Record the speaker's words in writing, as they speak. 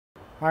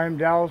I'm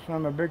Dallas, and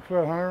I'm a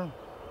Bigfoot hunter.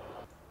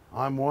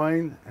 I'm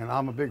Wayne, and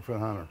I'm a Bigfoot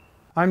hunter.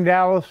 I'm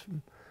Dallas,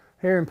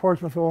 here in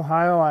Portsmouth,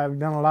 Ohio. I've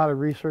done a lot of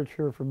research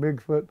here for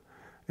Bigfoot,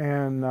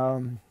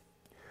 and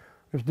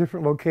there's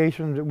different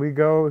locations that we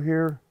go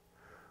here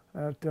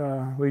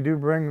that we do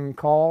bring and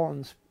call.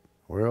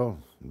 Well,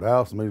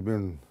 Dallas and me have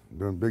been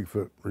doing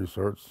Bigfoot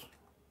research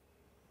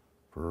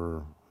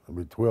for it'll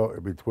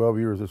be 12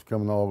 years this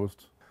coming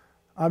August.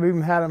 I've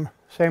even had them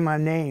say my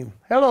name.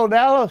 Hello,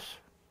 Dallas,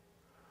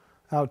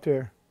 out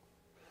there.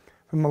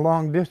 From a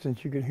long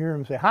distance, you could hear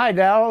them say, "Hi,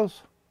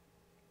 Dallas."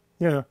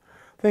 You know,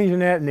 things in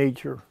that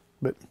nature,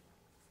 but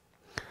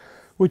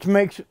which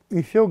makes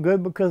me feel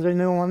good because they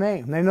know my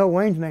name. They know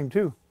Wayne's name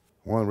too.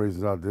 One of the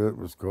reasons I did it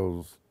was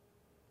because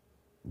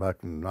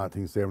back in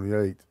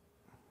 1978,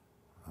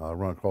 I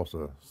run across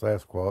a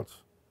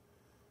Sasquatch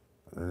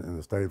in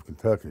the state of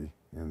Kentucky,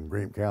 in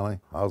Green County.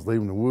 I was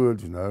leaving the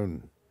woods, you know,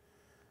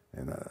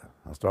 and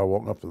I started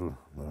walking up to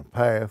the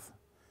path,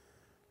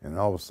 and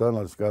all of a sudden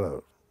I just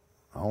got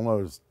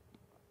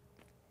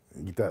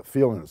you get that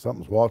feeling that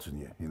something's watching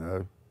you, you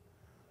know,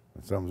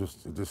 and something's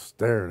just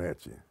staring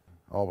at you.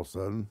 All of a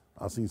sudden,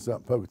 I seen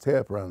something poke its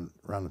head around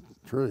the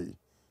tree.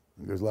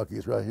 It goes like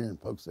this right here and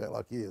pokes out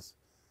like this,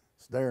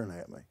 staring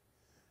at me.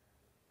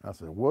 I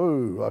said, "Whoa,"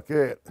 like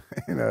that,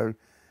 you know.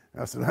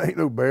 I said, "Ain't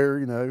no bear,"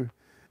 you know.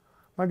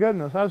 My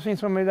goodness, I've seen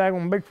so many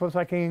daggone Bigfoots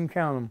I can't even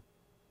count them.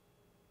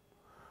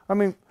 I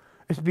mean,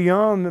 it's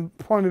beyond the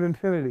point of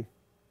infinity.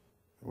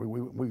 We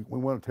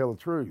want to tell the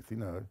truth, you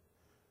know,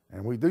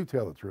 and we do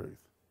tell the truth.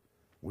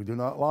 We do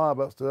not lie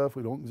about stuff.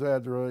 We don't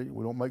exaggerate.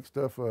 We don't make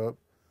stuff up.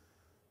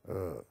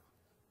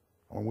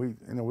 We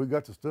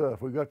got the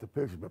stuff. We got the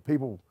pictures, but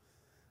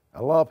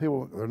a lot of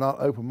people, they're not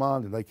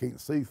open-minded. They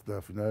can't see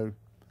stuff, you know,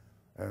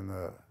 and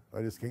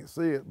they just can't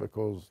see it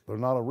because they're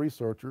not a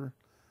researcher.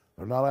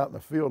 They're not out in the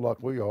field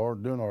like we are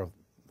doing our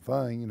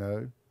thing, you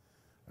know.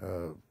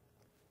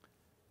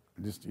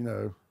 You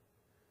know,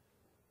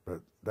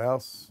 but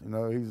Dallas, you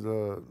know,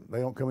 they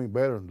don't come any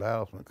better than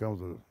Dallas when it comes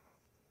to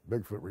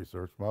Bigfoot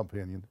research, in my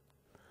opinion.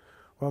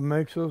 What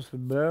makes us the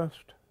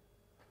best?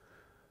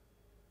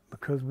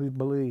 Because we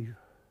believe.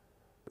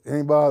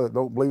 Anybody that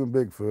don't believe in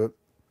Bigfoot,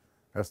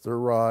 that's their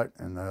right.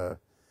 And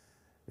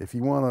if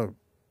you want to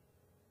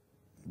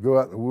go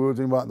out in the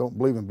woods, anybody that don't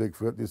believe in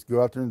Bigfoot, just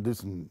go out there and do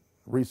some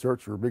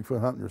research or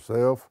Bigfoot hunting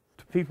yourself.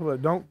 To people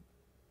that don't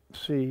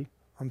see,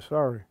 I'm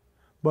sorry.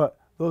 But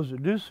those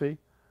that do see,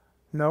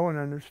 know and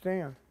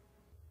understand.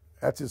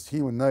 That's just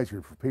human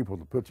nature for people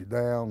to put you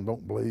down,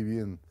 don't believe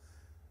you, and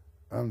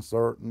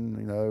uncertain,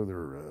 you know,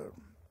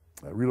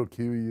 they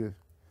ridicule you.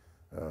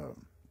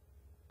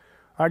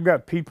 I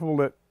got people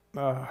that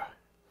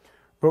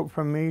wrote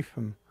from me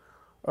from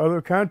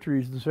other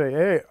countries and say,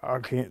 "Hey, I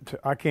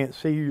can't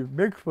see your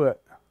Bigfoot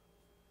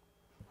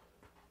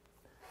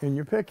in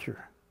your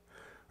picture.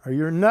 Are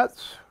you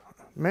nuts?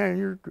 Man,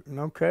 you're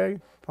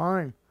okay,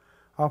 fine.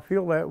 I'll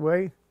feel that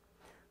way.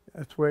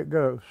 That's the way it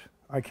goes.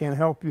 I can't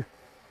help you."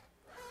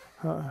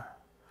 So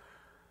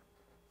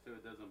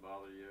it doesn't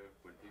bother you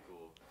when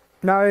people...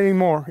 Not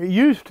anymore. It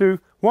used to.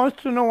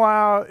 Once in a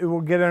while, it will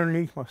get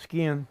underneath my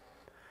skin.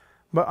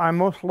 But I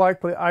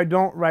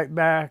don't write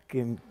back,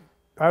 and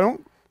I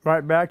don't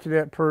write back to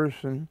that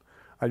person.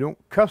 I don't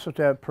cuss at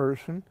that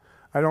person.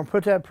 I don't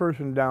put that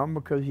person down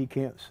because he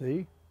can't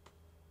see.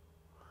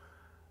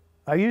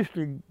 I used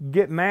to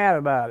get mad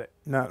about it.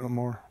 Not no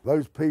more.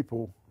 Those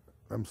people,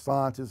 them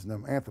scientists and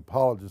them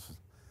anthropologists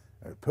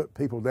that put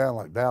people down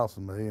like Dallas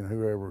and me and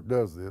whoever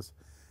does this,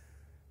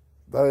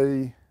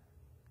 they're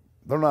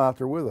not out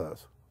there with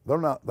us.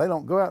 They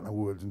don't go out in the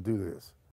woods and do this.